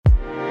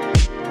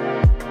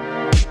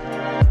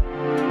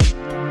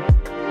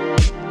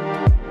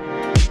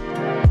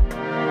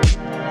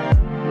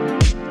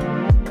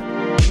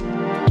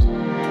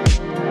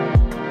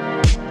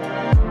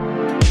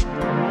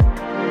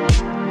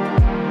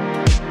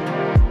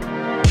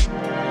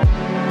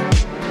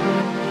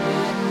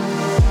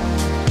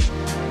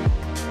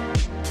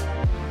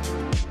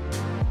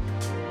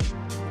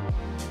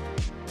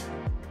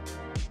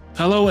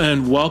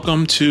and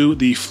welcome to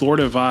the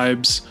Florida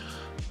Vibes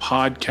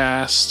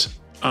podcast.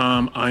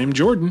 I'm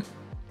Jordan.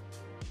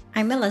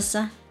 I'm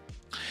Melissa.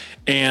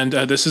 And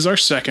this is our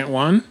second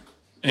one.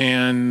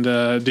 And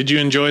did you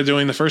enjoy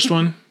doing the first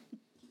one?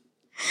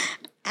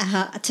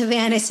 To be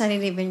honest, I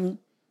didn't even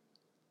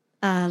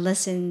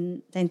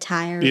listen the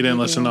entire You didn't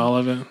video. listen to all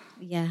of it?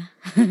 Yeah.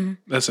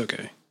 That's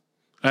okay.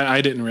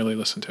 I didn't really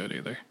listen to it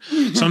either.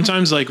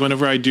 Sometimes, like,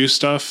 whenever I do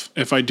stuff,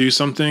 if I do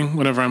something,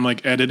 whenever I'm,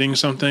 like, editing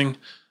something,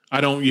 I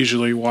don't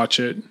usually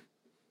watch it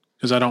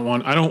because I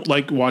don't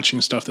like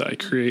watching stuff that I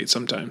create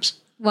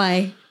sometimes.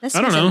 Why? That's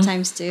I don't know.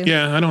 Sometimes too.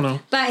 Yeah, I don't know.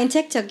 But in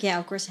TikTok, yeah,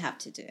 of course I have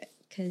to do it.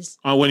 Because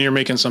when you're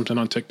making something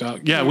on TikTok.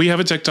 Yeah, we have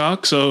a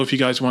TikTok. So if you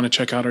guys want to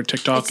check out our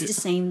TikTok. It's the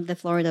same, the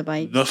Florida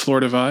Vibes. The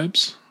Florida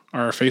Vibes.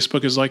 Our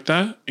Facebook is like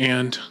that.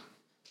 And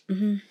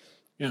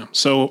yeah.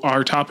 So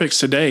our topics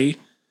today,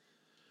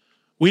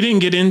 we didn't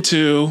get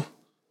into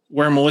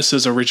where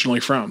Melissa's originally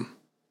from.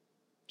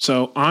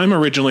 So I'm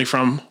originally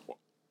from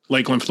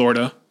Lakeland,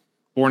 Florida.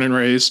 Born and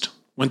raised.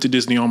 Went to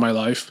Disney all my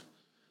life.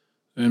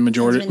 And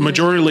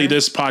majority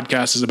this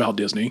podcast is about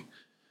Disney.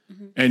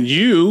 And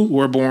you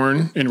were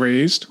born and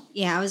raised.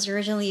 Yeah, I was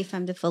originally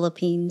from the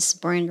Philippines,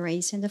 born and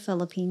raised in the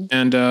Philippines.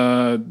 And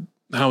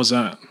how was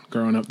that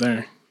growing up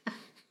there?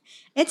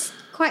 It's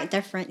quite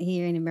different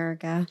here in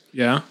America.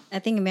 Yeah. I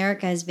think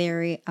America is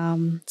very,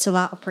 it's a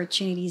lot of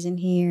opportunities in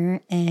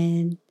here,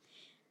 and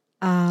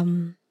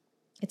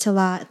it's a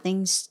lot of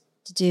things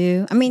to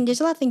do. I mean, there's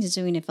a lot of things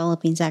to do in the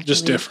Philippines, actually.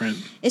 Just different.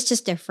 It's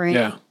just different.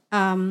 Yeah.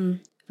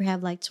 We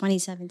have like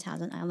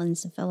 27,000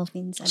 islands in the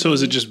Philippines. So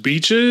is it just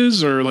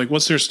beaches, or like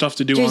what's there stuff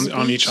to do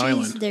on each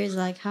island? There's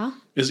like,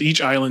 Is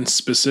each island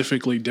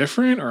specifically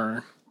different,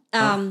 or?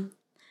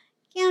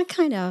 Yeah,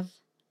 kind of.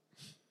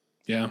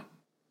 Yeah.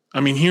 I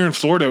mean, here in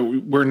Florida,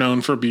 we're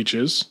known for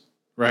beaches,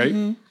 right?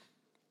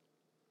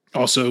 Mm-hmm.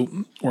 Also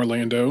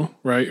Orlando,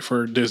 right,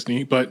 for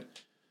Disney. But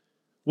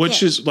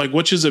which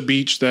is a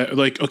beach that,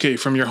 like, okay,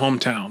 from your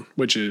hometown,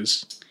 which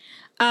is?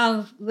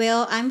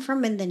 Well, I'm from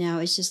Mindanao.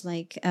 It's just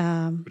like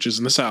which is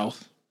in the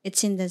south.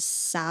 It's in the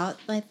south,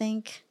 I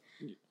think.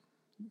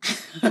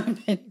 I'm not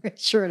even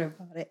sure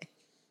about it.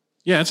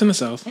 Yeah, it's in the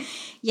south.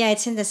 Yeah,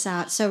 it's in the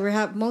south. So we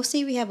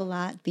have a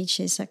lot of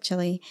beaches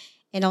actually,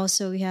 and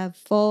also we have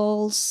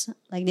falls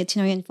like the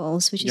Tinoyan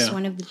Falls, which is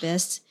one of the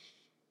best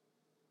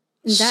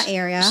in that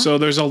area. So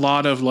there's a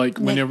lot of like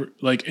whenever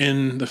like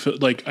in the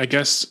like I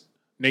guess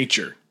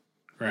nature,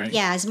 right?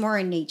 Yeah, it's more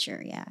in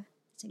nature. Yeah.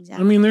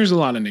 Exactly. I mean, there's a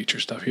lot of nature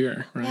stuff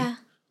here, right? Yeah.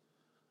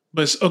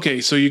 But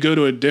okay, so you go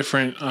to a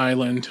different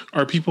island.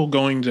 Are people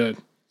going to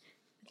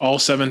all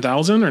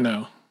 7,000 or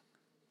no?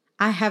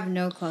 I have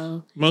no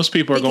clue. Most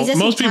people are going.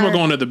 Most people are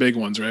going to the big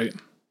ones, right?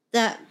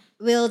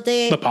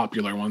 The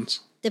popular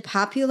ones. The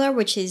popular,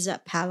 which is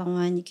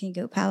Palawan. You can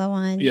go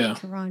Palawan. Yeah.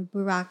 Around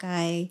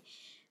Boracay.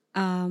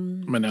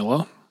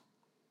 Manila.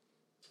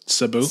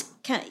 Cebu.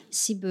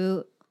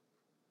 Cebu.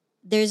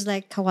 There's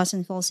like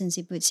Kawasan Falls in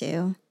Cebu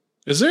too.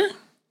 Is there?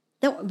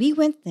 No, we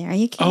went there. Are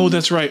you kidding? Oh,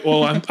 that's right.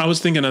 Well, I was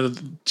thinking of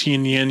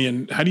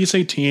Tinoyan. How do you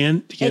say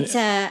Tinoyan? It's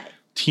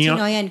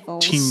Tinoyan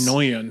Falls.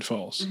 Tinoyan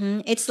Falls. Mm-hmm.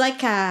 It's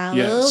like a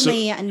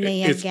little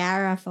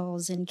Niagara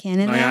Falls in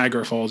Canada.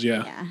 Niagara Falls,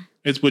 yeah.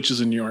 Which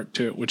is in New York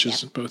too, which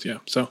is both, yeah.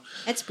 So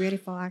it's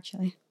beautiful,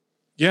 actually.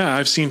 Yeah,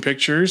 I've seen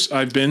pictures.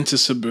 I've been to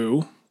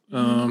Cebu,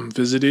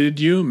 visited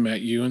you,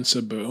 met you in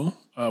Cebu.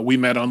 We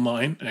met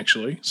online,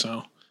 actually.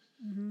 So,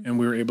 and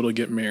we were able to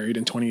get married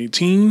in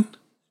 2018,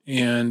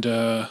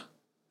 and.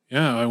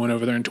 Yeah, I went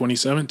over there in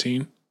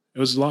 2017. It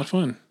was a lot of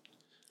fun.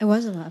 It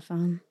was a lot of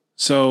fun.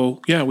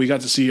 So, yeah, we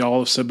got to see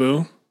all of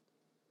Cebu,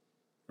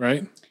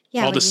 right?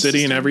 Yeah. All the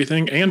city and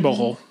everything, and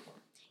Bohol.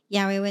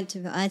 Yeah, we went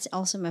to, it's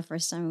also my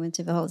first time we went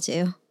to Bohol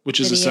too. Which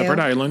is a separate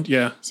island,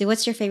 yeah. So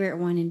what's your favorite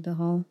one in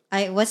Bohol?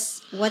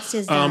 What's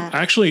his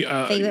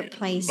favorite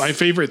place? My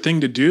favorite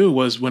thing to do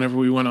was whenever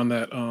we went on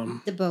that...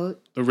 the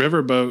boat. The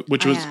river boat,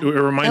 which it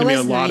reminded me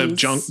a lot of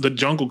the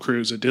Jungle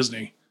Cruise at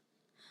Disney.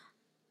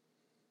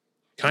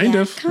 Kind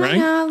of,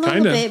 right? A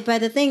little bit.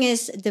 But the thing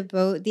is, the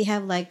boat, they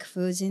have like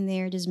foods in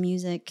there. There's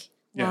music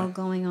while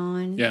going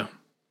on. Yeah.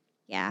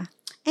 Yeah.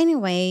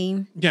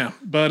 Anyway. Yeah,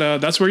 but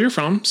that's where you're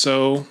from,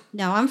 so...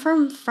 No, I'm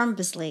from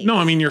Bislig. No,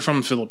 I mean, you're from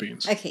the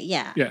Philippines. Okay,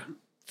 yeah. Yeah.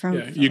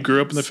 You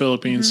grew up in the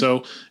Philippines,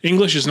 so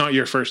English is not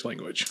your first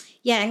language.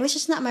 Yeah, English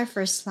is not my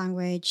first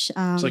language.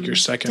 It's like your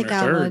second or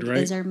third, right?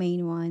 Is our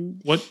main one.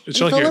 What? It's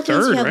like your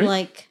third, right?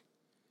 Like,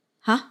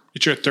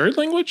 It's your third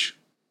language?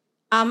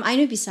 I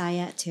know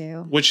Bisaya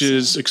too.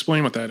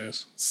 Explain what that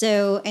is.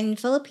 So in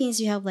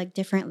Philippines, you have like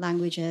different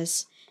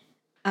languages.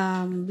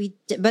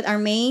 But our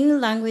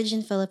main language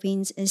in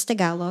Philippines is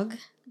Tagalog.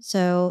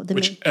 So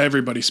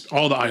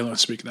all the islands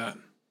speak that.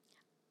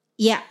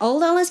 Yeah, all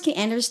the islands can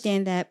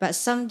understand that, but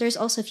there's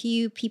also a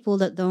few people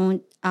that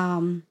don't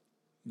know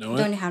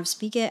how to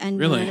speak it and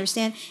don't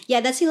understand.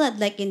 Yeah, that's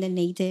like in the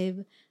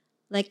native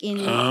like in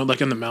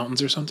the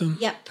mountains or something.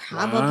 Yeah,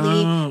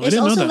 probably. Wow, There's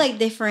also like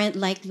different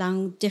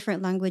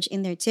different language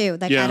in there too.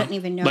 Like I don't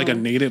even know. Like a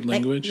native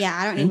language. Yeah,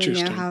 I don't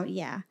even know how.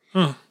 Yeah.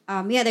 Huh.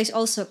 Yeah, there's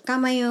also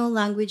Kamayo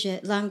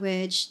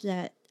language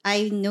that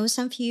I know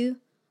some few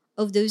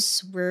of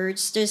those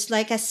words. There's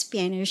like a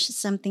Spanish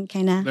something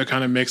kind of. They're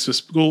kind of mixed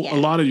with a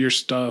lot of your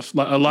stuff.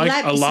 A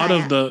lot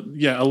of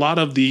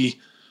the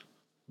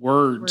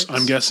words.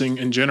 I'm guessing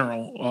in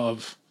general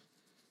of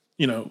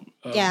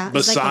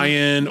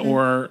Visayan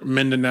or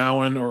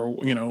Mindanaoan or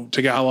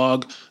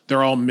Tagalog.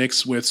 They're all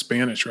mixed with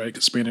Spanish, right?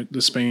 Because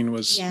Spain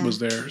was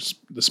there.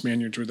 The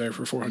Spaniards were there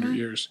for 400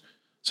 years.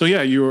 So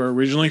yeah, you were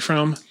originally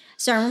from.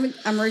 So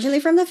I'm originally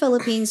from the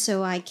Philippines.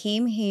 So I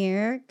came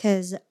here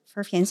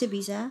for fiancé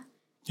visa.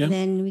 Yep. And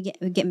then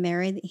we get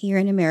married here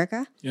in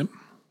America. Yep.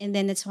 And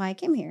then that's why I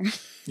came here.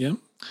 Yep.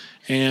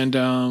 And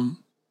and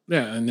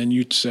then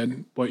you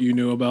said what you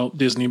knew about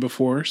Disney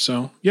before.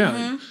 So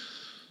yeah,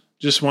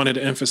 just wanted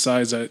to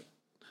emphasize that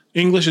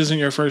English isn't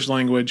your first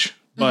language,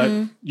 but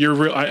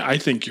I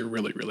think you're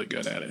really, really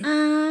good at it.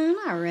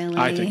 Not really.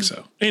 I think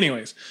so.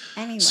 Anyways.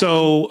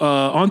 So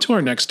on to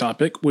our next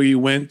topic. We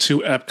went to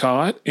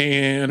Epcot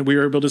and we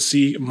were able to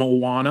see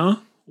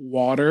Moana.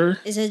 Water.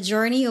 It's a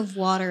Journey of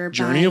Water.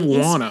 Journey of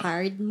Moana.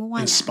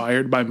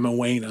 Inspired by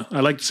Moana. I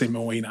like to say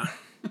Moana.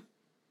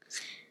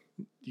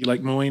 You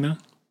like Moana?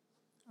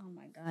 Oh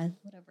my God,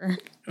 whatever.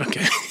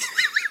 Okay.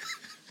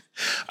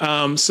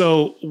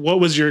 So what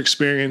was your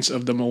experience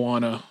of the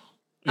Moana?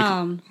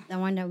 The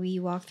one that we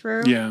walked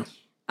through? Yeah.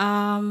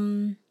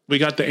 We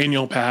got the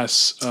annual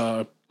pass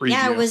preview.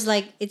 Yeah, it was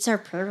like, it's our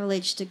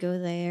privilege to go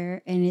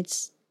there, and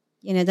it's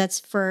that's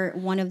for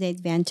one of the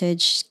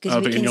advantage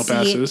because we can see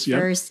passes, it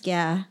first,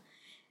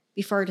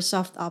 before the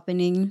soft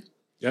opening.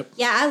 Yep.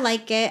 Yeah, I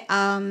like it.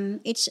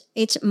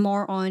 It's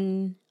more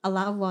on a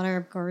lot of water,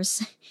 of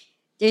course.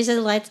 There's a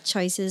lot of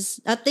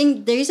choices. I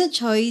think there's a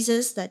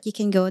choices that you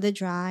can go the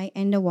dry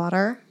and the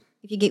water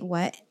if you get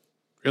wet.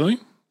 Really?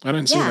 I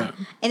didn't see that.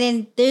 And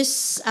then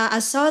there's I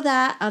saw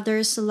that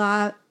there's a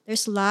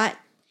lot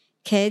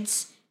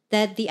kids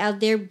that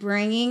they're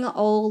bringing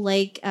all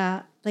like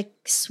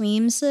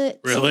swimsuits.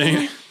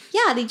 Really?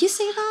 Yeah, did you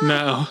see that?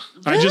 No.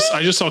 Really?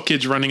 I just saw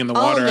kids running in the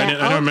water.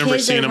 Yeah. I don't remember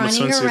seeing them with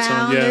swimsuits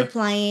on. Yeah. They're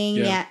playing.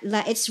 Yeah.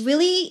 Like,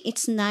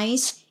 it's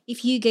nice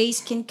if you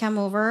guys can come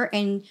over,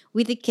 and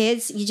with the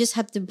kids, you just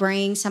have to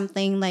bring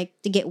something like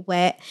to get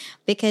wet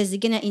because they're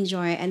going to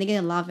enjoy it and they're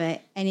going to love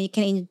it. And you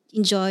can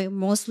enjoy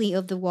mostly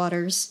of the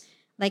waters.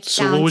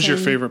 So what was your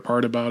favorite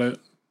part about it?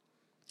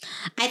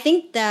 I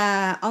think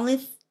the only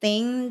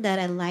thing that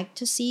I like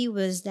to see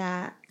was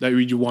that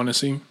you want to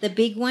see the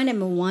big one in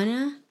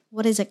Moana.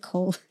 What is it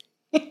called?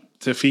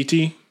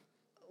 Tafiti.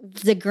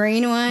 The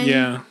green one.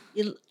 Yeah.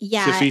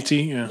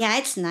 Tafiti. Yeah,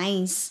 it's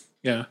nice.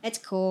 Yeah, it's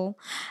cool.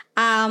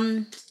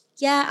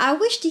 Yeah, I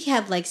wish they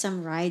had like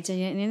some rides in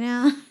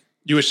it.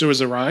 You wish there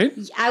was a ride?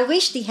 I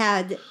wish they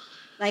had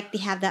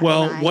that.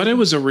 Well, ride. What it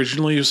was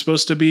originally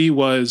supposed to be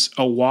was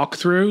a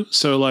walkthrough.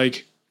 So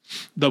like.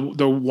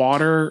 The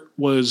water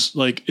was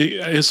like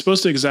it's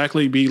supposed to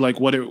exactly be like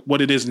what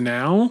it is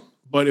now,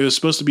 but it was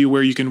supposed to be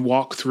where you can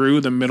walk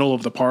through the middle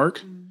of the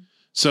park.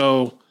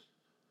 So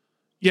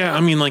yeah,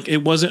 I mean, like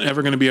it wasn't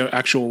ever going to be an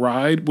actual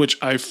ride, which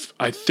I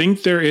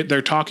think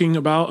they're talking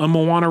about a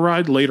Moana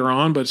ride later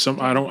on, but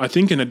I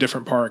think in a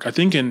different park. I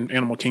think in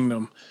Animal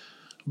Kingdom,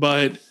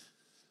 but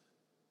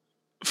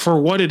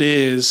for what it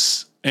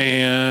is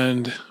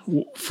and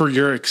for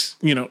your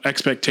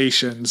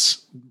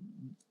expectations.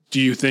 Do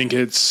you think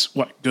it's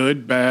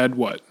good, bad,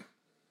 what?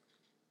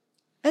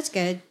 That's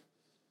good.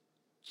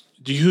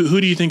 Who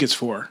do you think it's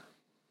for?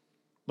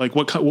 Like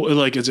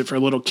is it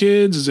for little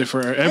kids? Is it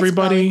for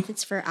everybody?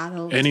 It's for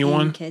adults.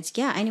 Anyone? And kids.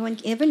 Yeah, anyone,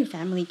 even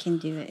family can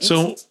do it.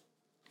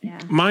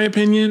 My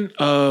opinion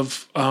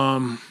of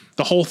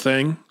the whole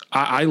thing,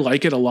 I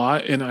like it a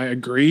lot, and I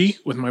agree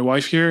with my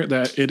wife here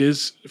that it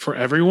is for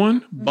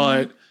everyone,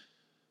 but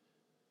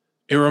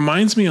it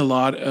reminds me a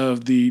lot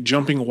of the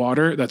jumping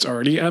water that's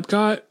already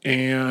Epcot.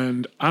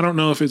 And I don't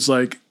know if it's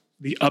like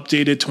the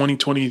updated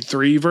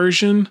 2023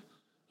 version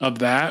of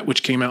that,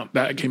 which came out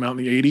in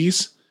the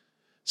 80s.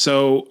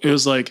 So it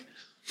was like,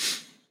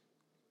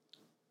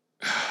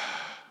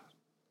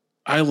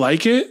 I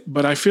like it,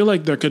 but I feel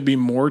like there could be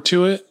more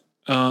to it.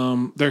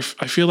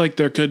 I feel like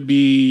there could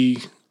be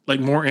like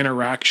more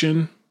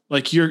interaction.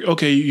 Like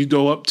you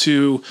go up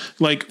to,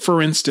 like,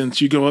 for instance,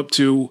 you go up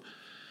to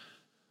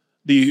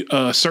the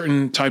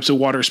certain types of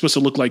water are supposed to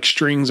look like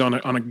strings on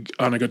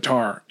a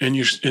guitar, and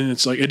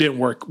it's like it didn't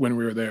work when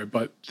we were there,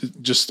 but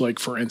just like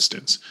for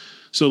instance,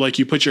 so like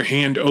you put your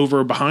hand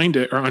over behind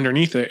it or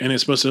underneath it, and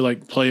it's supposed to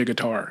like play a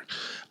guitar.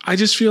 I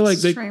just feel like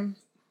they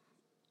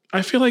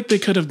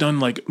could have done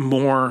like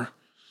more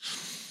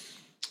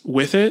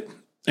with it,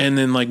 and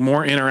then like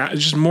more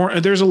just more.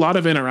 There's a lot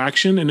of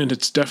interaction, and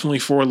it's definitely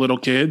for little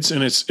kids,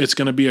 and it's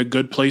going to be a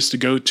good place to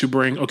go to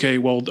bring. Okay,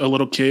 well, a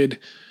little kid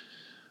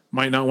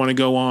might not want to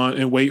go on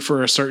and wait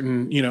for a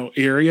certain,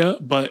 area,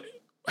 but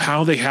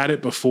how they had it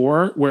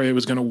before where it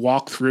was going to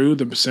walk through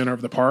the center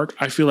of the park,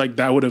 I feel like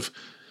that would have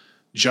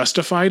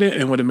justified it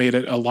and would have made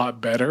it a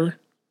lot better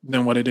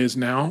than what it is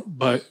now.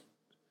 But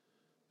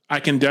I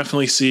can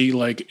definitely see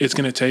like it's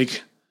going to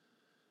take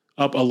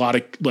up a lot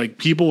of like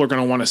people are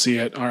going to want to see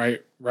it. All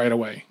right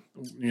away,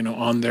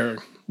 on their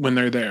when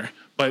they're there,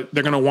 but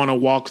they're going to want to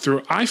walk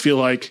through. I feel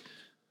like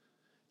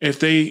if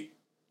they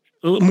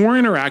more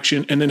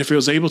interaction, and then if it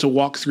was able to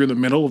walk through the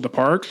middle of the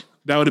park,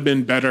 that would have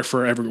been better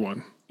for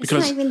everyone.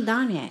 Because it's not even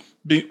done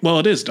yet. Well,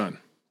 it is done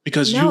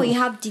because you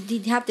have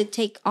to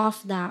take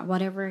off that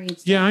whatever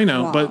it's. Yeah, I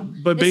know, wall.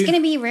 but it's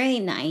gonna be really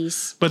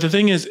nice. But the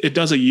thing is, it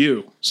does a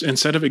U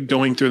instead of it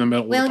going through the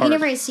middle. Well, of the park. you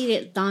never see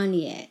it done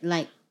yet.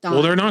 Like done.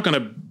 Well, they're not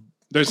gonna.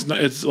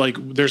 It's like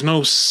there's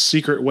no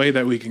secret way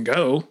that we can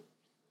go.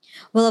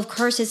 Well, of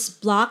course, it's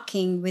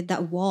blocking with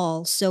that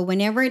wall. So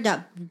whenever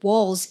that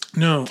walls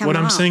what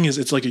I'm saying is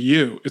it's like a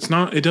U. It's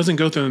not. It doesn't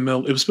go through the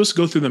middle. It was supposed to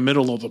go through the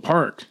middle of the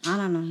park. I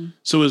don't know.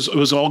 So it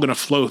was all going to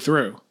flow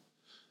through.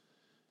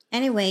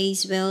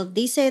 Anyways, well,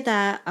 they say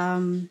that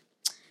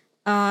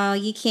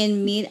you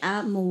can meet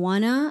at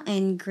Moana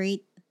and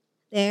greet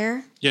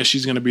there. Yeah,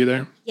 she's going to be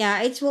there.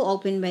 Yeah, it will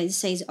open, but it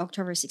says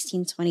October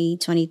 16,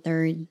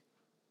 2023.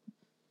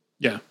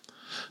 Yeah.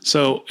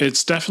 So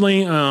it's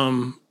definitely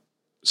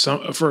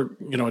some for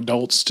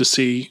adults to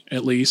see,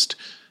 at least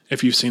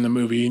if you've seen the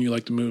movie and you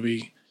like the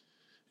movie.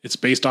 It's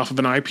based off of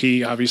an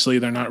IP. Obviously,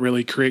 they're not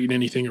really creating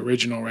anything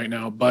original right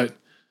now, but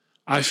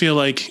I feel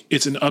like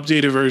it's an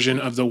updated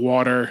version of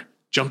the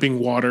jumping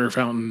water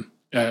fountain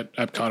at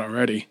Epcot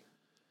already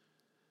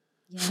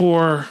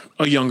for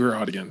a younger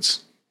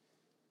audience,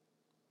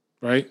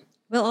 right?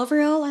 Well,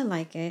 overall, I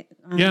like it.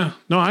 Yeah,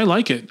 no, I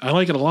like it. I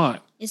like it a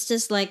lot. It's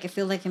just like I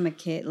feel like I'm a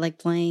kid, like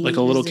playing like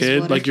a little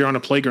kid, like you're on a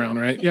playground,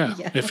 right? Yeah,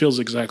 yeah. It feels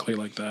exactly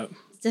like that.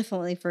 It's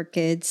definitely for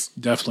kids.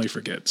 Definitely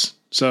for kids.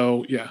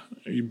 So yeah,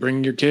 you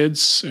bring your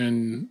kids,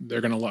 and they're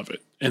gonna love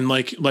it. And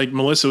like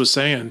Melissa was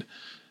saying,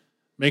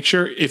 make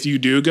sure if you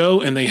do go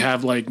and they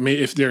have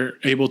if they're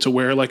able to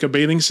wear like a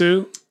bathing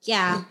suit,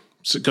 yeah,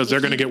 because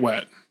they're gonna get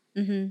wet.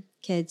 Mm-hmm.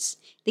 Kids,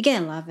 they're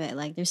gonna love it.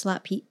 Like there's a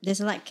lot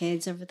of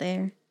kids over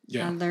there.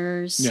 Yeah,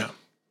 toddlers. Yeah,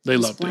 they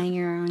love it. Playing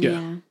around.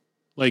 Yeah.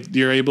 Like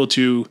you're able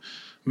to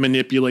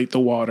manipulate the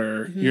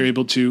water. Mm-hmm. You're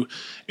able to,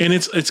 and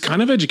it's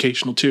kind of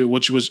educational too,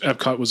 which was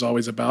Epcot was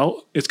always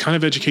about. It's kind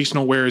of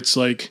educational where it's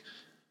like,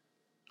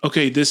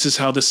 okay, this is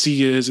how the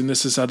sea is, and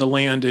this is how the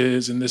land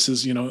is, and this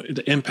is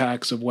the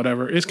impacts of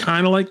whatever. It's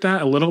kind of like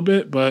that a little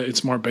bit, but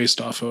it's more based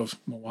off of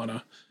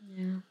Moana.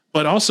 Yeah.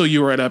 But also,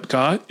 you were at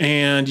Epcot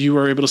and you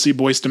were able to see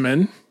Boyz II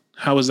Men.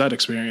 How was that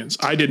experience?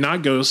 I did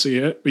not go see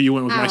it, but you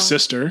went with my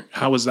sister.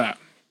 How was that?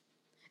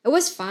 It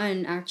was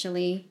fun,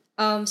 actually.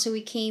 So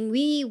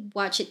we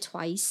watched it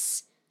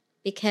twice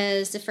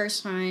because the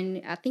first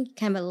one, I think,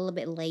 came a little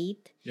bit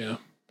late. Yeah.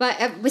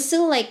 But we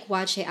still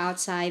watch it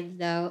outside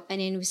though,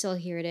 and then we still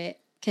heard it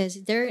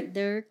because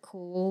they're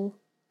cool.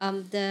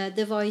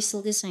 The voice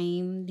still the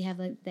same. They have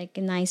like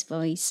a nice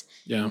voice.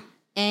 Yeah.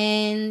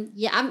 And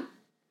yeah,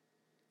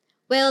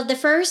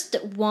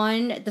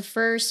 the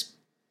first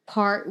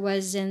part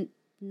wasn't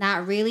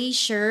not really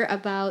sure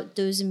about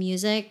those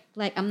music.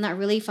 Like I'm not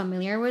really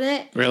familiar with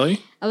it.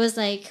 Really? I was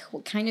like,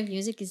 what kind of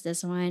music is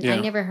this one? Yeah. I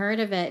never heard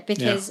of it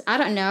because I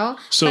don't know.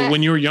 So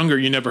when you were younger,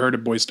 you never heard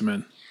of Boyz II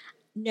Men?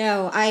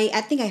 No,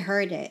 I think I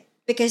heard it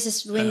because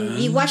it's when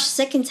we watched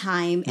second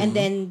time, and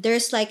then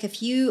there's like a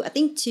few, I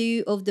think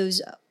 2 of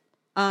those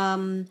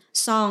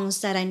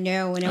songs that I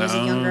know when I was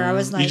younger. I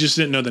was like, you just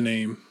didn't know the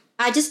name.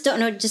 I just don't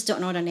know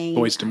the name.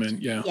 Boyz II Men,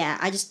 yeah.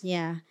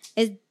 Yeah,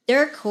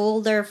 they're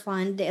cool, they're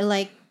fun,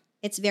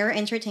 it's very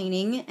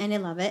entertaining, and I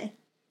love it.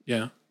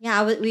 Yeah.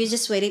 Yeah, we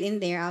just waited in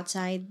there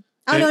outside.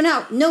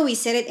 Oh, no, we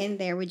set it in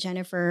there with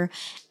Jennifer,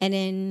 and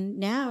then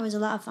it was a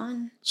lot of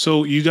fun.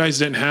 So you guys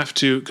didn't have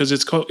to, because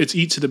it's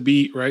Eat to the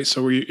Beat, right?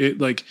 So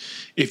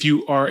if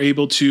you are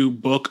able to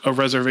book a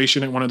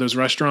reservation at one of those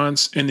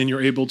restaurants, and then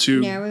you're able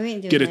to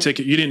get a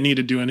ticket, you didn't need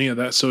to do any of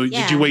that. So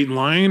did you wait in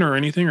line or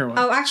anything, or what?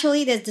 Oh,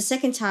 actually, the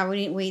second time we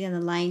didn't wait in the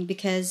line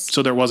because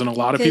so there wasn't a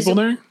lot of people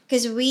there.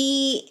 Because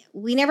we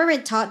never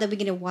really thought that we're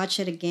gonna watch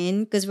it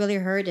again because we really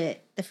heard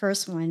it the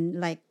first one,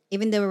 like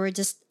even though we were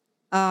just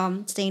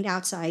staying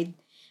outside.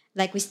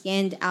 Like we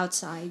stand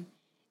outside,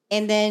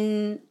 and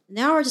then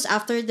now we're just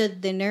after the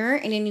dinner,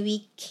 and then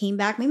we came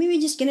back. Maybe we're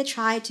just gonna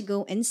try to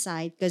go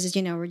inside because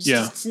we're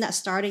just it's not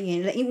starting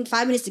in. Like, in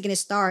 5 minutes, it's gonna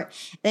start.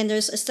 Then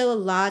there's still a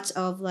lot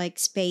of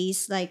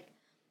space that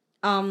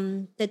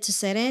to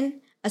sit in.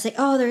 I was like,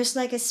 oh, there's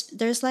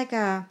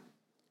a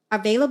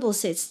available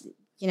seats,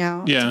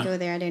 to go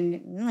there.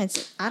 Then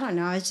I don't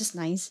know. It's just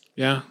nice.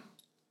 Yeah,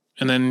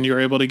 and then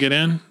you're able to get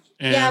in.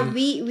 And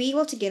we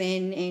got to get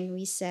in and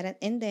we sat it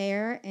in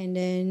there, and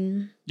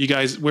then you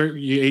guys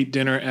you ate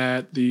dinner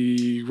at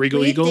the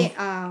Regal Eagle?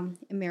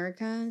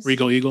 Americas.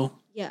 Regal Eagle?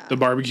 Yeah. The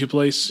barbecue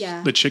place?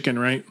 Yeah. The chicken,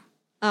 right?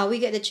 We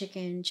got the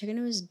chicken.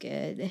 Chicken was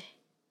good.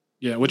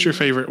 Yeah. What's your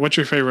favorite?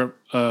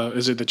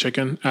 Is it the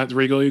chicken at the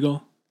Regal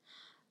Eagle?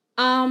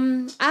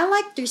 I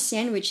like their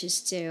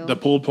sandwiches too. The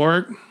pulled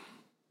pork?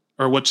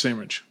 Or what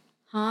sandwich?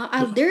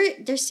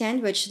 Their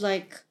sandwich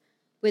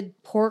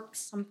with pork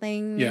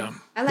something. Yeah,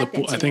 I like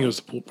that too. I think it was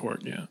the pulled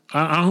pork. Yeah,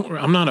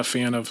 I'm not a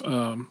fan of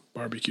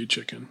barbecue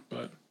chicken,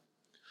 but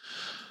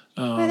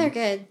they're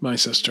good. my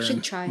sister Should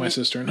and try my it.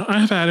 sister and I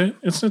have had it.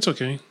 It's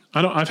okay.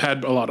 I've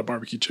had a lot of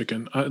barbecue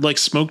chicken. Like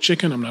smoked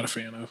chicken, I'm not a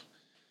fan of.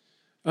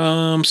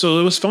 So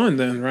it was fun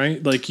then,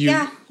 right? Like you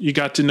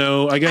got to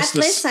know. I guess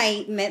At least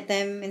I met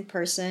them in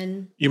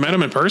person. You met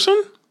them in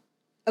person?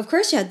 Of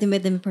course, you had to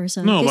meet them in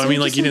person. No, but I mean,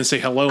 like you didn't say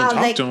hello and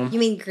talk to them. You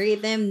mean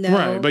greet them? No,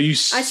 right? But you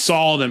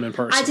saw them in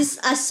person.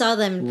 I saw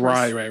them in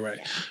person.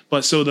 Right.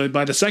 But so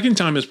by the second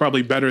time is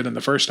probably better than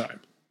the first time.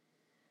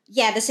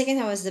 Yeah, the second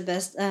time was the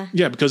best.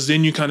 Yeah, because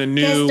then you kind of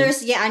knew.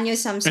 I knew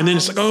some songs. And then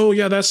it's like, oh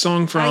yeah, that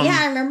song from. Oh yeah,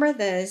 I remember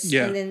this.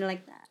 Yeah. And then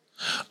like that.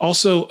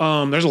 Also,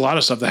 there's a lot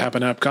of stuff that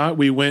happened at Epcot.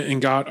 We went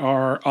and got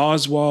our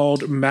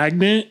Oswald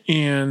magnet,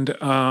 and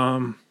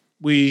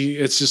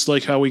it's just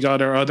like how we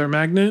got our other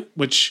magnet,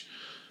 which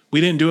we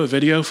didn't do a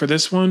video for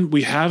this one.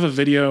 We have a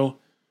video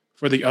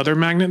for the other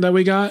magnet that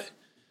we got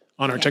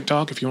on our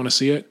TikTok if you want to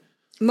see it.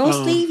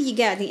 Mostly, you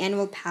get the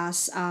annual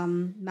pass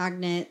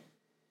magnet.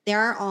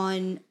 They're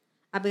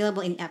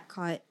available in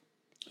Epcot.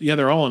 Yeah,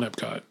 they're all in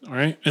Epcot. All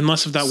right,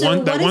 unless if that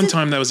one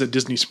time that was at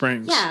Disney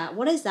Springs. Yeah,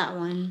 what is that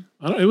one?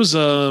 I don't. It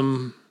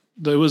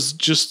was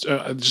just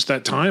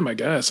that time, I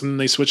guess, and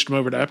they switched them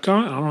over to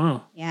Epcot. I don't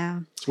know. Yeah,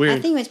 it's weird.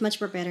 I think it's much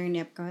more better in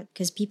Epcot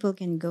because people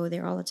can go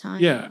there all the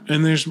time. Yeah,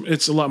 and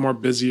it's a lot more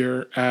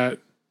busier at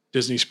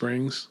Disney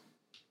Springs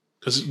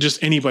because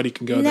just anybody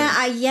can go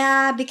there.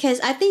 Yeah, because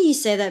I think you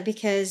said that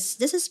because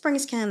Disney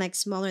Springs is kind of like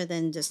smaller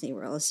than Disney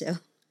World, so.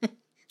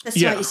 That's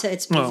why you said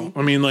it's busy. Well,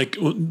 I mean, like,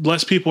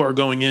 less people are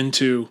going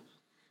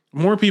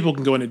more people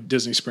can go into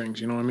Disney Springs,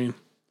 you know what I mean?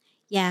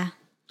 Yeah.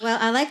 Well,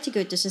 I like to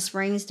go to Disney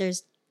Springs.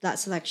 There's that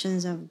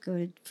selections of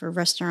good for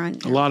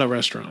restaurant. A lot of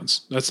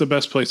restaurants. That's the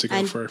best place to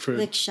go for food.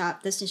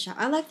 Disney shop.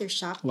 I like their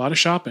shop. A lot of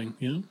shopping,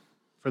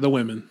 for the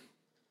women.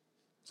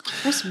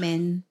 There's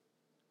men.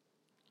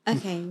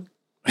 Okay.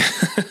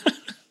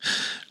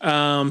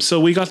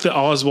 So we got the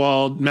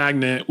Oswald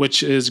magnet,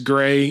 which is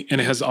gray and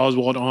it has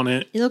Oswald on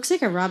it. It looks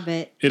like a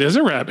rabbit. It is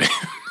a rabbit.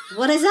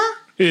 What is that?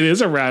 It is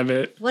a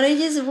rabbit. What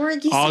is the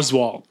word you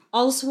Oswald. Said?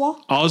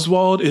 Oswald?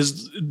 Oswald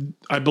is,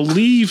 I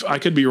believe, I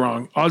could be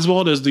wrong.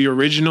 Oswald is the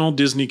original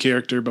Disney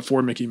character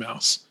before Mickey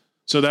Mouse.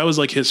 So that was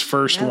like his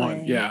first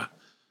one. Yeah.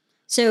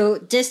 So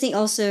Disney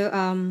also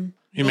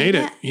he made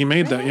it. He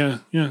made that.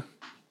 Yeah.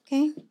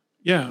 Okay.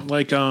 Yeah,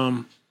 like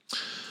Good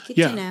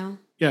to know.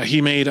 Yeah,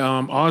 he made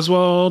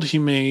Oswald. He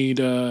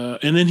made,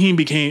 and then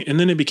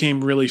it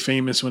became really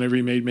famous whenever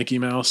he made Mickey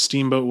Mouse.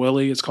 Steamboat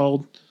Willie, it's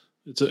called.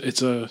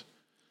 It's a.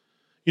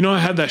 I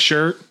had that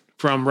shirt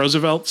from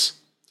Roosevelt's.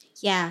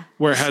 Yeah.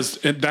 Where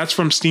that's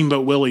from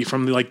Steamboat Willie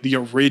from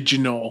the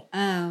original.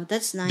 Oh,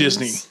 that's nice.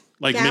 Disney,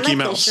 Mickey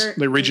Mouse,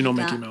 the original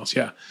Mickey Mouse.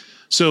 Yeah.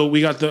 So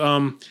we got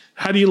the.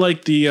 How do you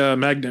like the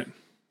magnet? Are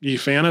you a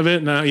fan of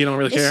it? No, you don't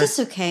really care. It's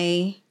just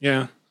okay.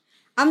 Yeah.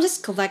 I'm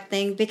just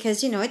collecting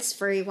because, it's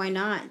free. Why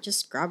not?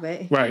 Just grab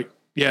it. Right.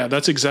 Yeah,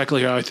 that's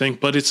exactly how I think.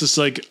 But it's just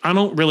like, I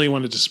don't really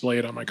want to display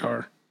it on my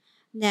car.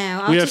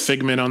 No. We have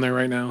Figment on there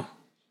right now.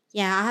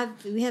 Yeah,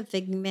 we have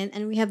Figment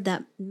and we have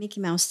that Mickey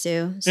Mouse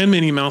too. So. And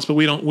Minnie Mouse, but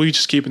we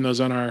just keeping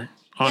those on our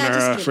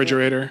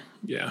refrigerator.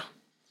 Yeah.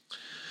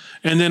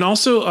 And then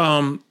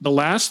also the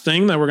last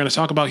thing that we're going to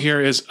talk about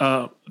here is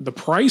the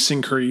price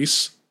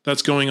increase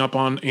that's going up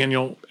on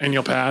annual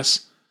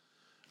pass.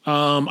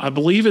 I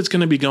believe it's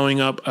going to be going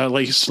up at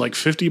least like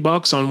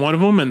 $50 on one of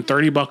them and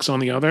 $30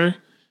 on the other.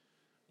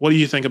 What do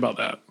you think about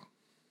that?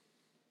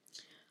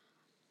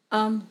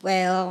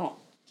 Well,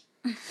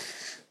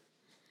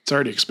 it's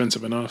already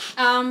expensive enough.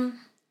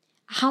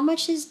 How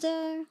much is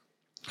the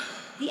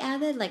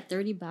added? Like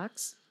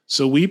 $30?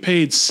 So we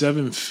paid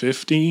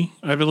 $750,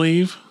 I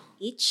believe.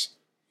 Each?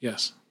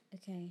 Yes.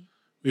 Okay.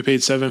 We paid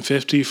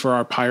 $750 for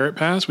our pirate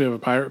pass. We have a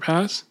pirate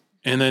pass,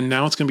 and then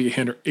now it's going to be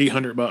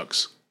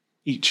 $800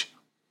 each.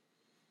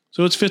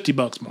 So it's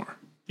 $50 more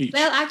each.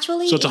 Well,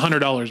 actually, so it's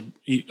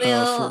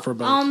 $100 for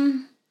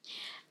both.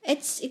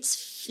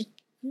 It's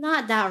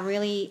not that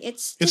really.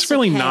 It's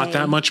really okay. not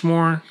that much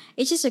more.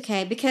 It's just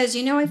okay because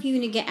if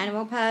you get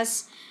annual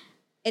pass,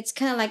 it's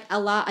kind of like a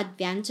lot of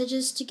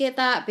advantages to get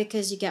that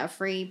because you get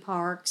free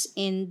parks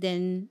and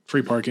then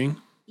free parking.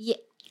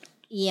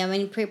 Yeah.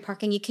 When free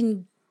parking, you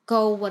can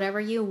go whatever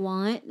you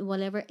want,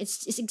 whatever.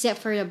 It's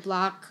except for the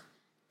block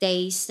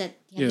days that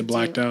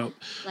blacked out,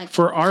 like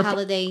for our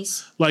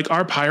holidays, like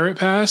our pirate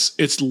pass.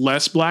 It's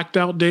less blacked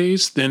out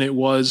days than it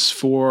was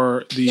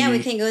for the we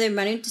can go there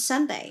Monday to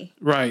Sunday,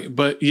 right?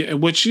 But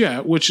which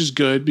is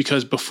good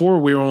because before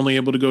we were only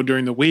able to go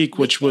during the week,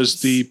 which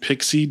was the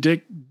Pixie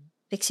Dust.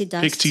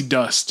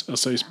 I'll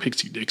say it's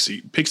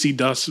Pixie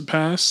Dust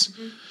pass,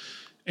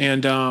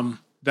 and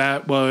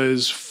that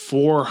was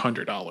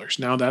 $400.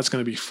 Now that's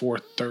going to be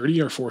 $430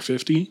 or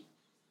 $450.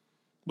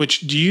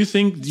 Which do you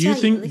think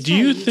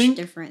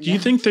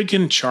they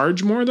can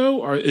charge more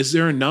though, or is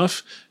there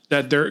enough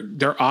that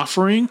they're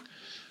offering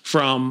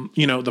from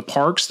the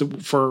parks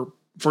for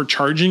for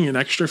charging an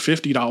extra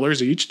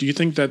 $50 each? Do you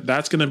think that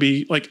that's going to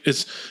be like,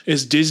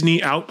 is Disney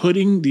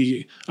outputting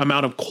the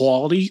amount of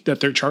quality that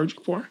they're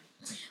charging for?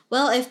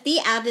 Well, if they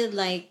added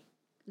like,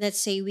 let's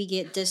say we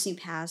get Disney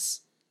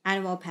Pass,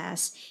 Animal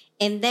Pass,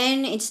 and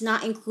then it's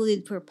not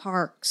included for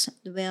parks,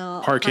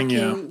 well, Parking,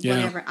 yeah.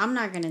 whatever. I'm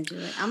not gonna do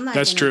it. I'm not.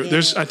 That's gonna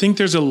true. I think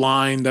there's a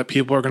line that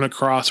people are going to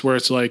cross where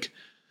it's like,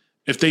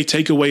 if they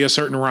take away a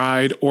certain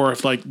ride, or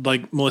if like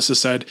Melissa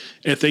said,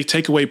 if they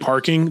take away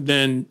parking,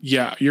 then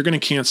yeah, you're going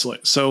to cancel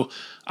it. So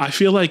I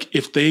feel like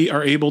if they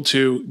are able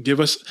to give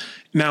us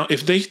now,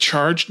 if they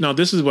charge, now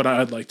this is what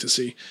I'd like to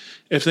see.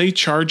 If they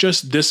charge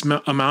us this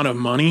amount of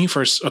money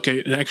for,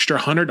 an extra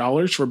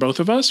 $100 for both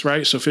of us,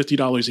 right? So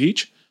 $50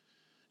 each.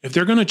 If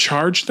they're going to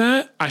charge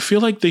that, I feel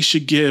like they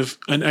should give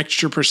an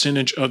extra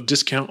percentage of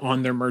discount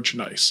on their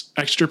merchandise,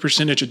 extra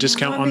percentage of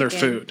discount on their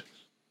food,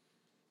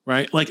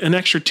 right? Like an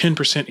extra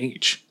 10%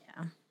 each.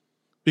 Yeah.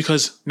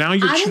 Because now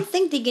you're... I don't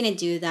think they're going to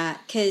do that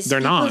because they're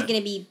people not are going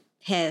to be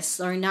pissed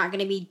or not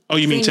going to be... Oh,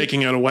 you mean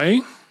taking it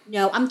away?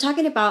 No, I'm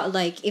talking about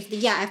like if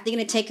they're going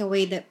to take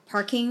away the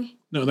parking...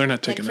 No, they're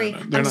not taking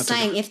that. I'm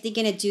saying if they're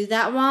gonna do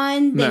that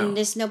one, then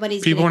there's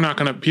nobody's. People are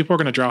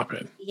gonna drop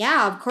it.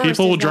 Yeah, of course.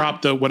 People will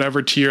drop the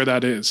whatever tier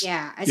that is.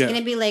 Yeah, it's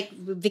gonna be like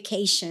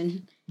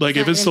vacation. Like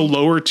if it's the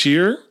lower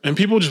tier, and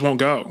people just won't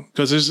go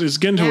because it's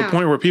getting to a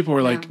point where people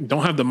are like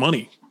don't have the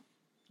money.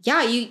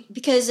 Yeah, every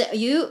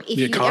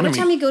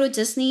time you go to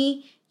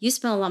Disney, you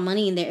spend a lot of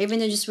money in there. Even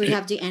though just we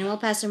have to do Animal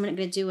Pass, and we're not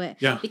gonna do it.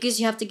 Yeah, because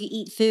you have to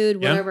eat food,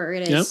 whatever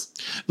it is.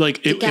 Yep.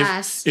 Like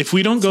if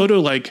we don't go to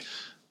like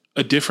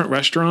a different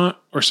restaurant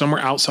or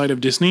somewhere outside of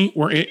Disney,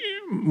 we're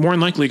more than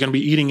likely going to be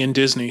eating in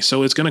Disney.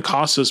 So it's going to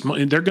cost us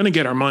money. They're going to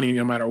get our money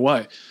no matter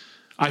what.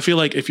 I feel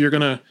like if you're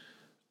going to,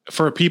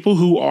 for people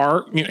who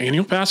are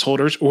annual pass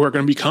holders or are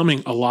going to be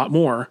coming a lot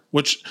more,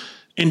 which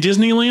in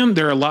Disneyland,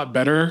 they're a lot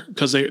better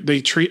because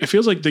they treat, it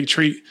feels like they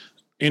treat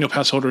annual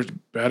pass holders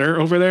better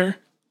over there.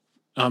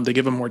 They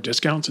give them more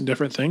discounts and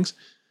different things.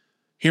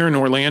 Here in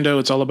Orlando,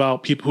 it's all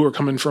about people who are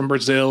coming from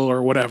Brazil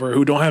or whatever,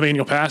 who don't have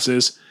annual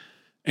passes.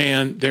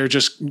 And they're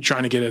just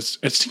trying to get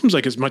it seems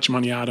like as much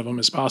money out of them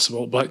as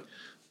possible, but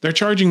they're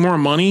charging more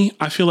money.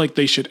 I feel like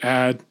they should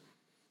add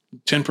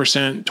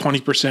 10%,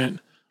 20%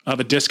 of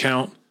a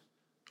discount.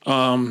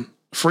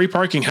 Free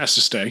parking has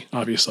to stay,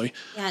 obviously.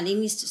 Yeah, it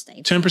needs to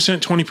stay. 10%,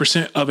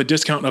 20% of a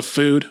discount of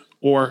food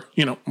or,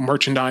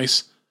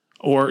 merchandise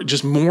or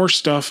just more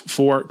stuff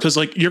because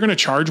like you're going to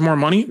charge more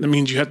money. That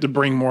means you have to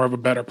bring more of a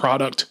better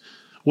product,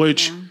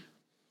 which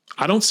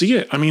I don't see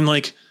it. I mean,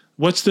 like,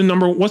 what's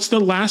the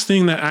last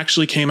thing that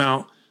actually came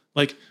out?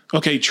 Like,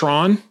 okay,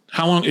 Tron,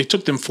 how long? It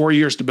took them 4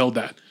 years to build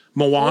that.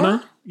 Moana?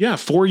 4? Yeah,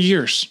 4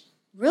 years.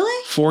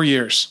 Really? 4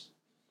 years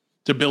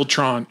to build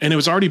Tron. And it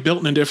was already built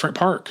in a different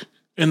park.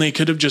 And they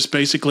could have just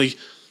basically,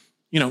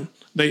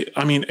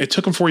 it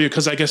took them 4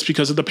 years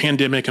because of the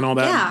pandemic and all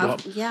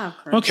that. Yeah, of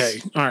course.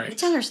 Okay, all right.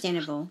 It's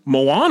understandable.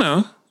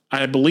 Moana,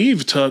 I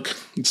believe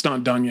it's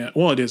not done yet.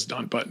 Well, it is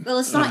done, but. Well,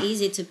 it's not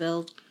easy to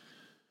build.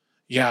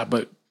 Yeah,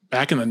 but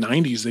back in the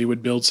 90s, they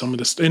would build some of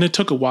this, and it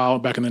took a while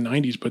back in the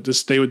 90s, but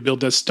they would build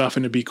that stuff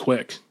and it'd be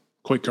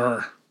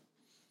quicker.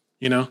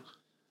 I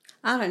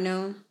don't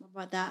know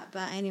about that,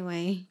 but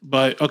anyway.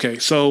 But okay,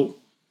 so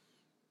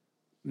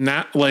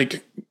not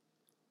like,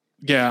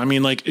 yeah, I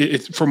mean, like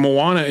for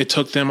Moana, it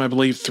took them, I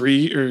believe,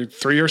 three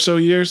or so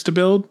years to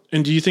build.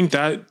 And do you think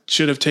that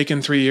should have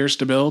taken 3 years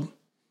to build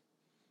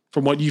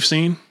from what you've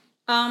seen?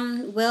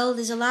 Well,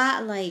 there's a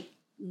lot like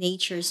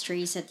nature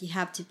trees that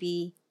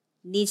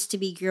needs to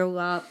be grow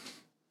up.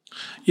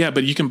 Yeah,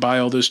 but you can buy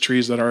all those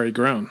trees that are already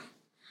grown.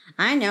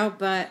 I know,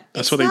 but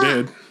that's what they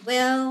did.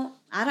 Well,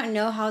 I don't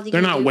know how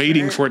they're not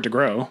waiting for it to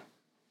grow.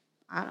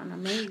 I don't know,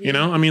 maybe.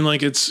 I mean,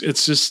 like it's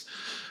just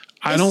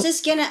I don't know.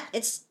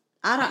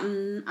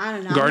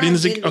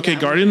 Guardians of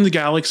the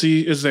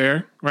Galaxy is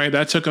there, right?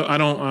 That took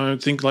I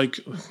think like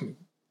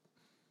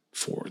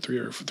 3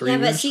 years. Yeah,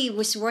 but see, it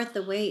was worth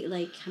the wait.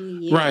 Like how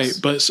many years? Right,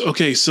 but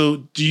okay. So,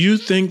 do you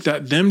think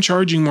that them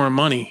charging more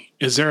money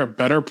are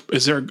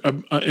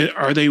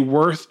they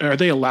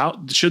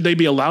allowed? Should they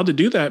be allowed to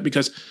do that?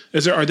 Because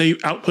are they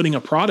outputting a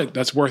product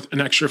that's worth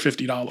an extra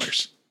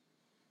 $50?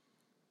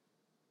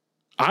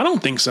 I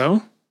don't think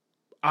so.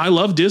 I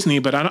love Disney,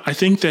 but I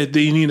think that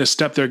they need to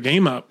step their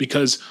game up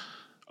because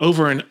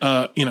over in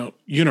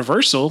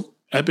Universal,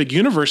 Epic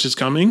Universe is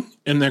coming,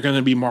 and they're going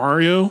to be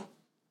Mario.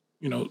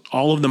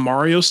 All of the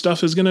Mario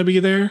stuff is going to be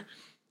there.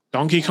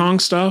 Donkey Kong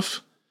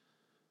stuff.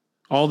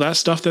 All that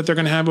stuff that they're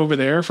going to have over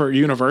there for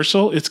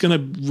Universal. It's going to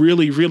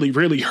really, really,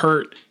 really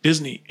hurt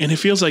Disney. And it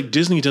feels like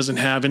Disney doesn't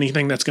have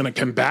anything that's going to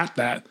combat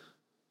that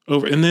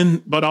over. And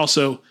then, but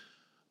also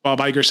Bob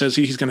Iger says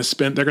they're going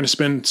to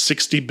spend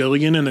 $60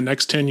 billion in the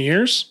next 10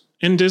 years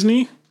in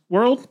Disney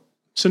World,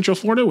 Central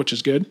Florida, which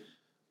is good.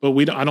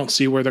 But I don't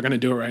see where they're going to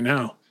do it right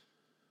now.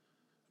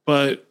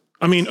 But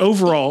I mean,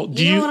 overall,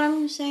 do you know what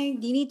I'm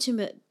saying? You need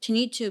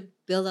to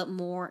build up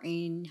more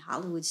in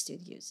Hollywood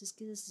studios. It's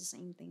because it's the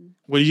same thing.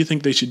 What do you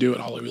think they should do at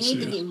Hollywood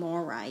studios? They need to get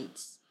more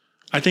rights.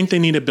 I think they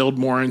need to build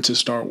more into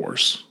Star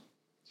Wars.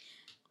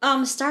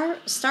 Star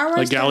Wars,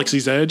 Like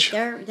Galaxy's Edge?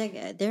 they're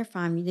good. They're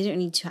fine. They don't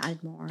need to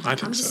add more. I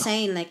think I'm just so.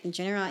 saying, like in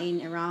general,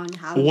 in around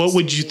Hollywood. What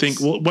would you think?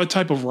 studios. What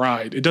type of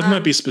ride? It doesn't have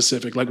to be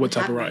specific. Like what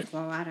type of ride?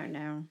 Well, I don't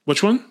know.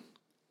 Which one?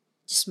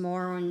 Just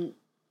more on.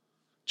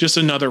 Just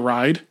another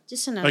ride?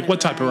 Just another. Like what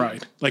type of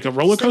ride? Like a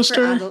roller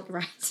coaster?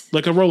 Right.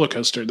 Like a roller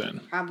coaster then?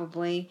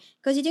 Probably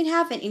because you didn't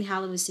have it in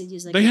Hollywood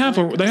studios. Like They have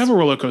a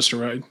roller coaster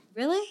ride.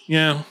 Really?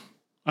 Yeah,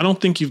 I don't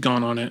think you've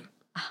gone on it.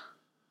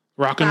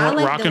 Rock and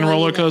like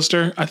roller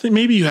coaster. I think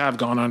maybe you have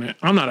gone on it.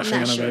 I'm not a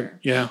fan of it.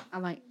 Yeah. I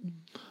like.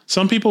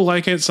 Some people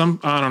like it. Some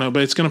I don't know,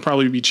 but it's going to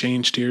probably be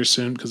changed here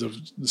soon because of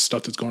the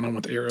stuff that's going on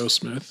with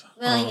Aerosmith.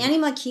 Well, in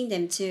Animal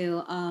Kingdom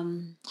too.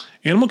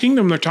 Animal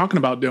Kingdom, they're talking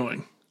about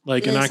doing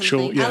like an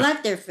actual. Yeah. I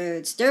like their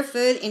foods. Their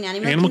food in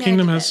Animal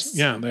Kingdom has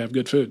they have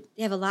good food.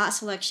 They have a lot of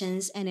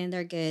selections, and then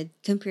they're good.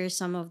 Compare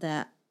some of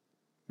that.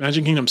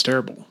 Magic Kingdom's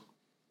terrible.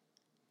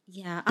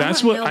 Yeah,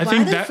 that's what I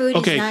think. That food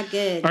okay. Is not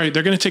good. All right,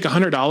 they're going to take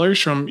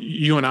 $100 from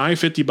you and I,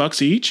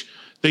 $50 each.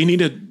 They need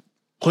to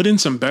put in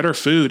some better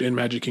food in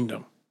Magic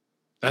Kingdom.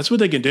 That's what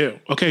they can do.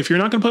 Okay, if you're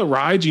not going to put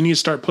rides, you need to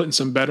start putting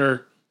some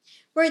better.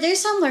 Well, there's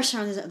some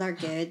restaurants that are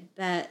good,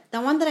 but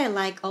the one that I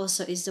like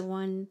also is the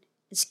one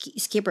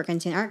Skipper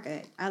Canteen are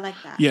good. I like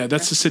that. Yeah,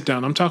 that's the sit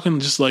down. I'm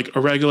talking just like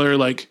a regular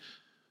like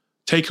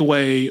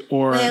takeaway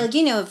or.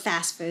 Well,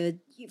 fast food.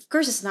 Of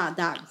course, it's not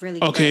that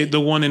really. Okay, good. the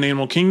one in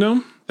Animal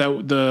Kingdom,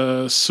 that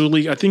the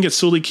Sully, I think it's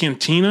Sully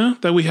Cantina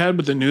that we had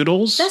with the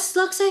noodles. That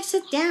looks like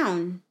sit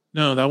down.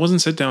 No, that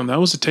wasn't sit down. That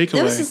was a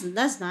takeaway.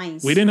 That's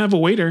nice. We didn't have a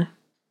waiter.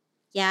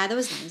 Yeah, that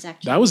was nice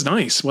actually. That was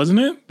nice, wasn't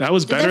it? That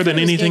was better than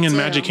anything in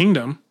Magic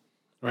Kingdom,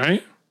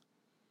 right?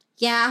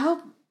 Yeah, I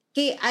hope.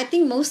 Okay, I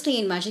think mostly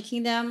in Magic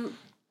Kingdom,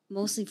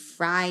 mostly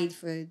fried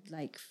food,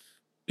 like.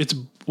 It's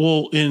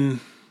in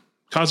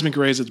Cosmic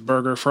Rays, it's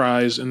burger,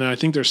 fries, and then I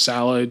think there's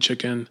salad,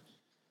 chicken.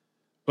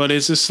 But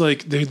it's just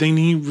like they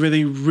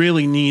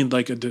really need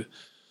like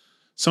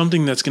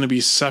something that's going to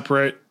be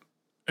separate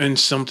and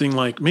something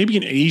like maybe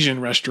an Asian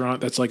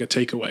restaurant that's like a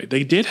takeaway.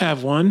 They did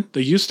have one.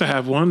 They used to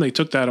have one. They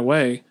took that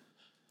away.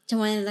 Do you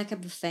want like a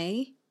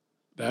buffet?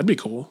 That'd be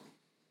cool.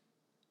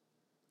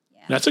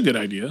 Yeah. That's a good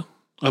idea.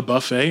 A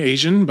buffet,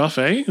 Asian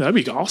buffet. That'd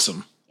be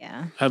awesome.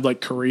 Yeah. Have like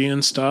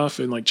Korean stuff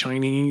and like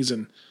Chinese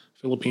and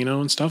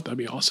Filipino and stuff. That'd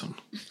be awesome.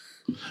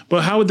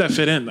 But how would that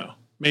fit in though?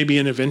 Maybe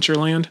in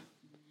Adventureland?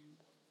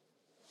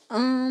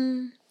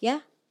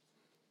 Yeah.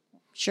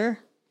 Sure.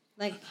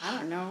 Like, I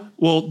don't know.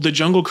 Well, the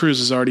Jungle Cruise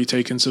is already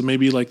taken, so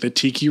maybe like the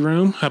Tiki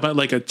Room. How about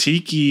like a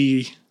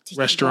Tiki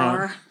restaurant?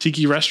 Bar.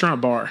 Tiki restaurant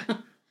bar.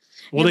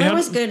 Well, they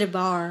always go to the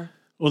bar.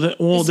 Well,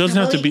 it doesn't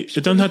have to be. It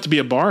doesn't have to be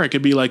a bar. It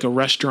could be like a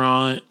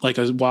restaurant, like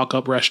a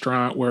walk-up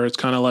restaurant where it's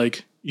kind of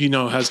like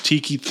has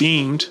Tiki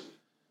themed.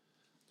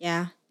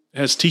 Yeah. It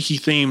has Tiki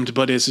themed,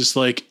 but it's just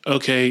like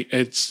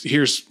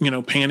here's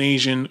Pan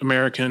Asian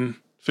American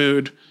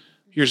food.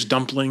 Here's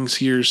dumplings.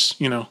 Here's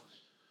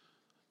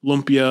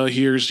lumpia.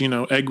 Here's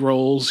egg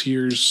rolls.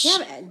 Here's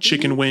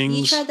chicken wings.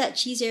 You tried that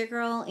cheese egg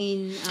roll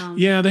in?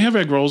 Yeah, they have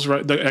egg rolls.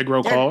 Right, the egg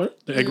roll cart.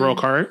 The egg roll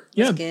cart.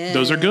 Yeah,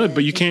 those are good,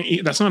 but you can't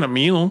eat. That's not a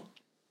meal.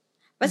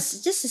 But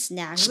it's just a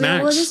snack.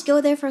 We'll just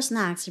go there for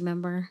snacks.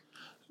 Remember.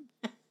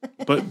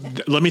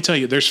 But let me tell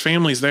you, there's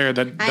families there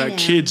that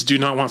kids do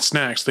not want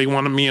snacks. They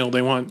want a meal.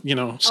 They want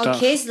stuff. Oh,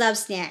 kids love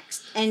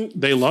snacks, and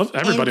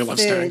everybody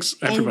loves snacks.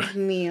 Everybody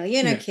and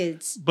meal.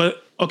 Kids.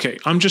 But okay,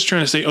 I'm just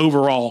trying to say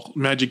overall,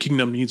 Magic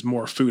Kingdom needs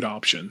more food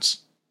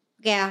options.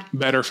 Yeah,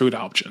 better food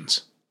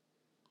options.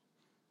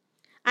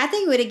 I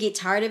think we'd get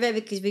tired of it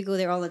because we go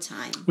there all the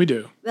time. We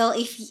do. Well,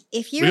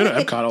 if you go to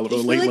Epcot all over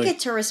lately. If you look at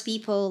tourist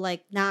people,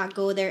 like not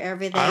go there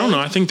every day. I don't know.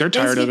 I think they're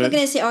tired of it. People are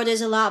gonna say, "Oh,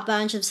 there's a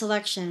bunch of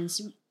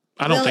selections."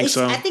 I don't think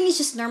so. I think it's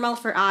just normal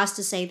for us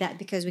to say that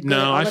because we go there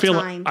all the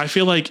time. I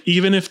feel like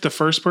even if the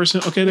first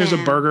person, there's a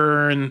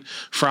burger and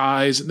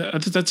fries,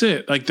 that's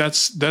it. Like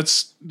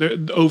that's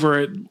over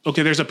it.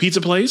 Okay, there's a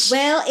pizza place.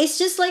 Well, it's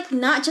just like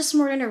not just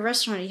more than a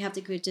restaurant. You have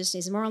to go to Disney.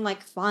 It's more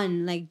like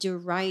fun, like do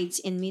rides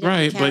and meet up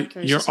with characters.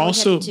 But you're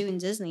also do in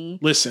Disney.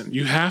 Listen,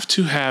 you have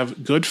to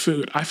have good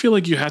food. I feel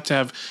like you have to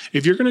have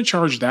if you're going to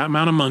charge that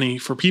amount of money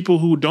for people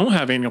who don't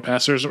have annual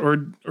passes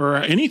or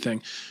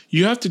anything.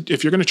 You have to,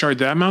 if you're going to charge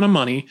that amount of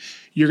money,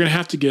 you're going to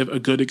have to give a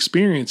good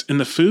experience. And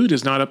the food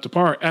is not up to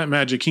par at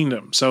Magic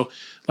Kingdom. So,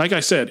 like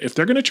I said, if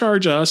they're going to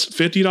charge us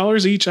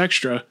 $50 each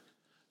extra,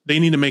 they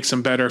need to make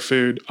some better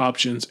food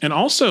options. And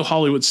also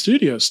Hollywood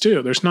Studios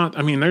too. There's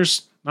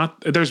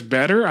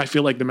better, I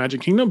feel like the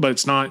Magic Kingdom, but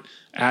it's not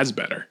as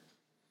better.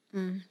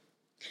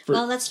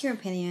 Well, that's your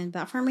opinion,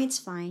 but for me, it's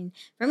fine.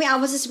 For me, I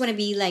was just want to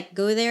be like,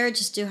 go there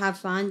just to have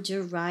fun,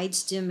 do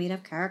rides, do meet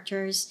up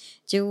characters,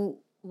 do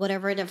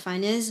whatever the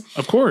fun is.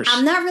 Of course.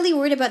 I'm not really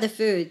worried about the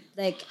food.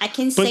 Like, I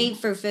can save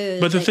for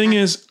food. But the thing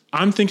is,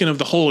 I'm thinking of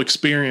the whole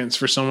experience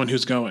for someone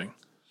who's going,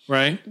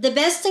 right? The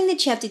best thing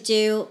that you have to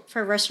do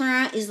for a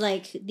restaurant is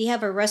like, they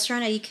have a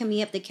restaurant that you can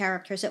meet up the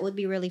characters. That would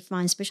be really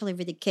fun, especially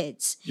for the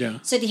kids. Yeah.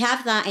 So they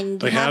have that, and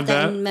they have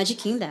that in Magic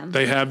Kingdom.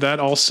 They have that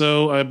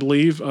also, I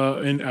believe,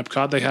 in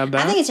Epcot. They have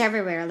that. I think it's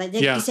everywhere. Like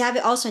they have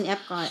it also in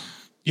Epcot.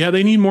 Yeah,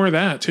 they need more of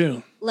that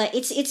too. like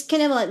it's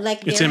kind of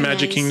like it's in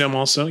Magic Kingdom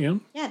also. Yeah.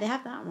 Yeah, they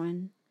have that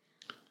one.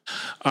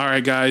 All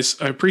right, guys.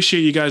 I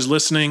appreciate you guys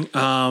listening.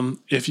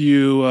 If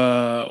you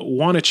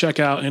want to check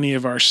out any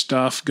of our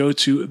stuff, go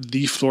to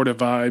The Florida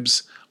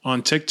Vibes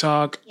on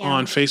TikTok,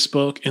 on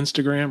Facebook,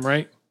 Instagram,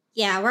 right?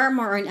 Yeah, we're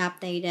more on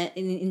updated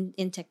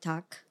in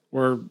TikTok.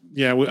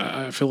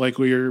 I feel like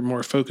we are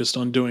more focused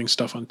on doing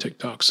stuff on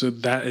TikTok. So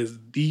that is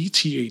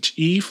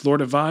THE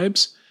Florida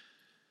Vibes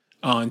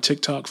on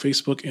TikTok,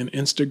 Facebook, and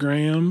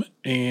Instagram.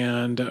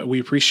 And we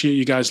appreciate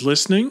you guys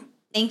listening.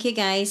 Thank you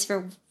guys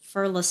for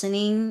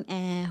listening,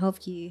 and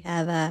hope you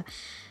have a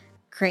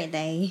great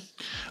day.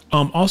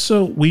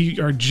 Also, we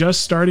are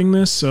just starting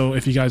this, so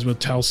if you guys would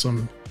tell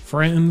some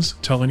friends,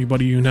 tell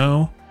anybody you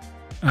know,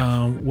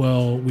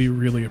 well, we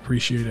really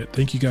appreciate it.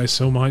 Thank you guys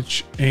so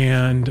much,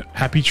 and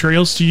happy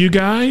trails to you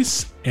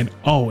guys, and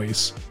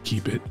always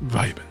keep it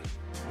vibing.